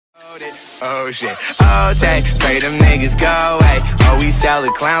Oh shit, oh take, pray them niggas go away. Oh, we sell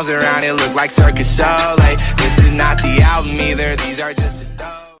the clowns around, it look like circus show. Like, this is not the album either, these are just a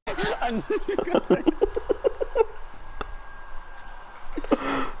dope.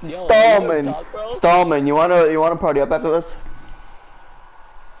 Stallman, you wanna party up after this?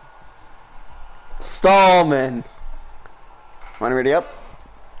 Stallman, wanna ready up?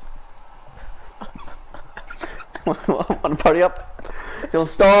 Wanna party up? Yo,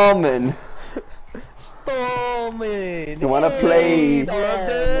 Stallman. Stallman. You wanna play?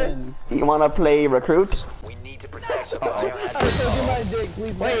 You wanna play recruit? We need to protect the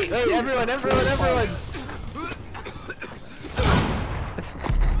Wait, everyone.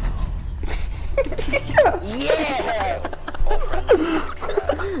 Yes. Yeah.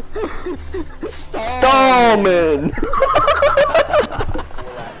 Stallman.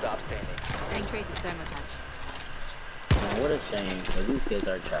 What a shame, because these kids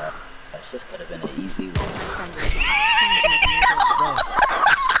are trash. This could have been an easy one.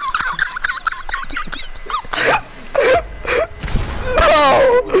 No!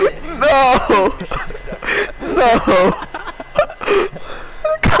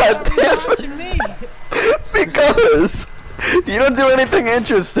 God damn it! Because you don't do anything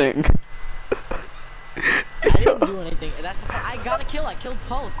interesting. I didn't do anything. That's the part. I got a kill. I killed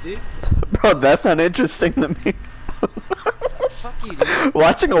Pulse, dude. Bro, that's not interesting to me. Fuck you, dude.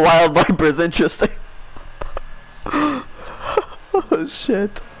 Watching a wild viper is interesting. Oh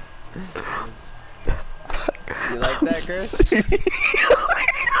shit. You like that, Chris? You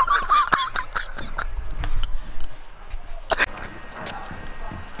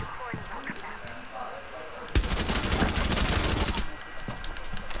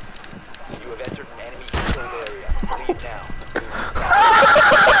have entered an enemy controlled area. Leave now.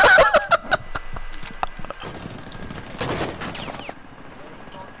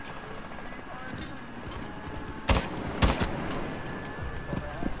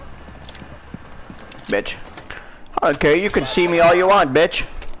 Bitch. Okay, you can see me all you want, bitch.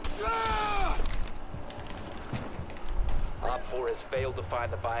 Op 4 has failed to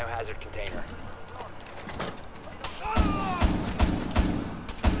find the biohazard container.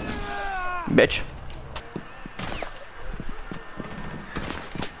 Bitch.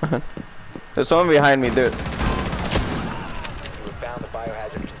 There's someone behind me, dude. You have found the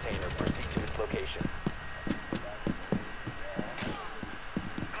biohazard container. Proceed to its location.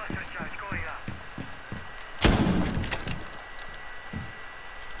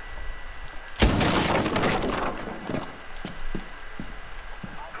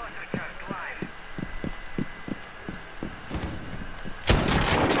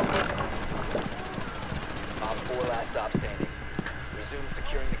 Op 4 last stop standing. Resume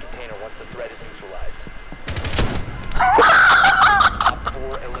securing the container once the threat is neutralized. Op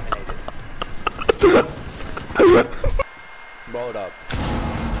 4 eliminated. Blow it up.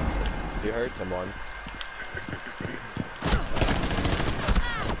 You heard someone.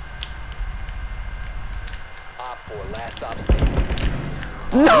 Op 4 last stop standing.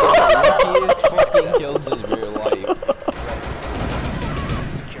 Luckiest fucking kills in real life.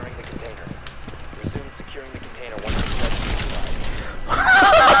 Securing the container. Resume securing the container once the threat is neutralized.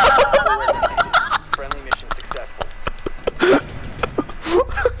 Friendly mission successful.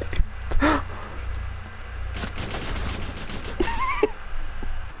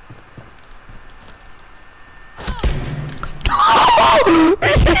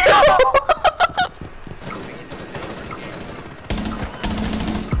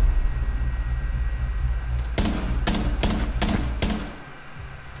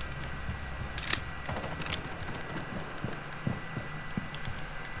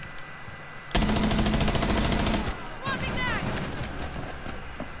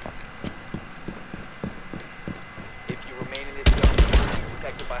 If you remain in this zone, you will be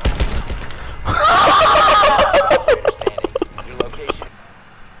protected by understanding your location.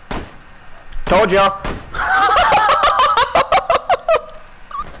 Told ya.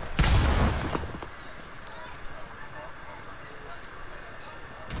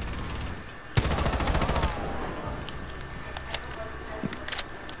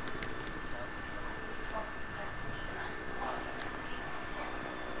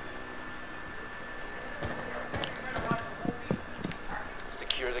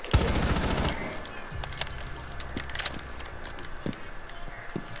 Secure the container.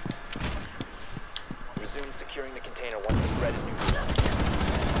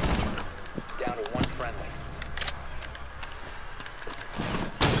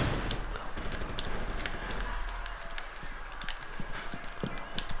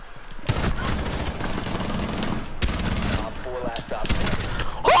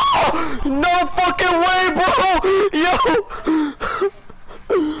 No fucking way, bro! Yo!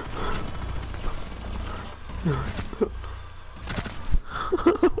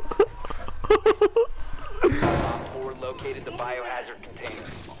 Op 4 located the biohazard container.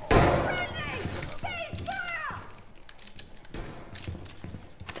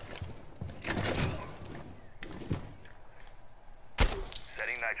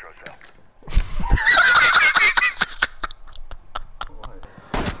 Setting nitro cell.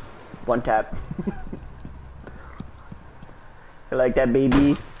 One tap. You like that,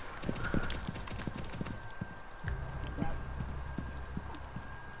 baby?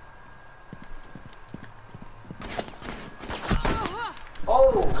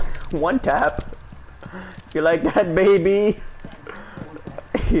 Oh! One tap. You like that, baby?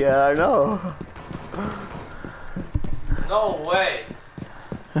 Yeah, I know. No way.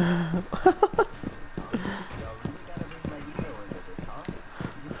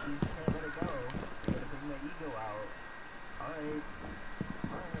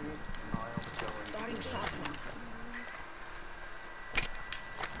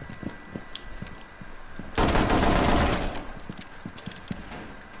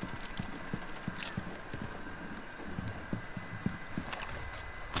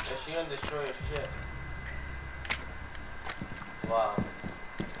 She gonna destroy your shit. Wow.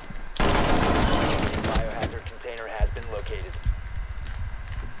 Biohazard container has been located.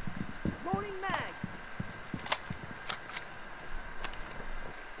 Loading mag.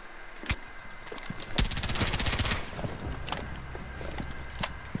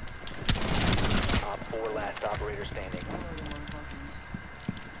 Op 4 last operator standing.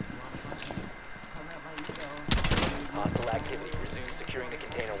 Hostile activity. Resume securing the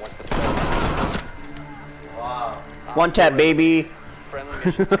container once the Wow. One tap, baby. friendly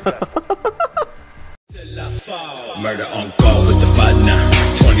mission successful. Murder on call with the fight now.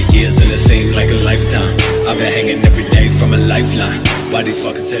 20 years and it seemed like a lifetime. I've been hanging every day from a lifeline. Why these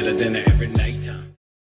fuckers tell her dinner every night?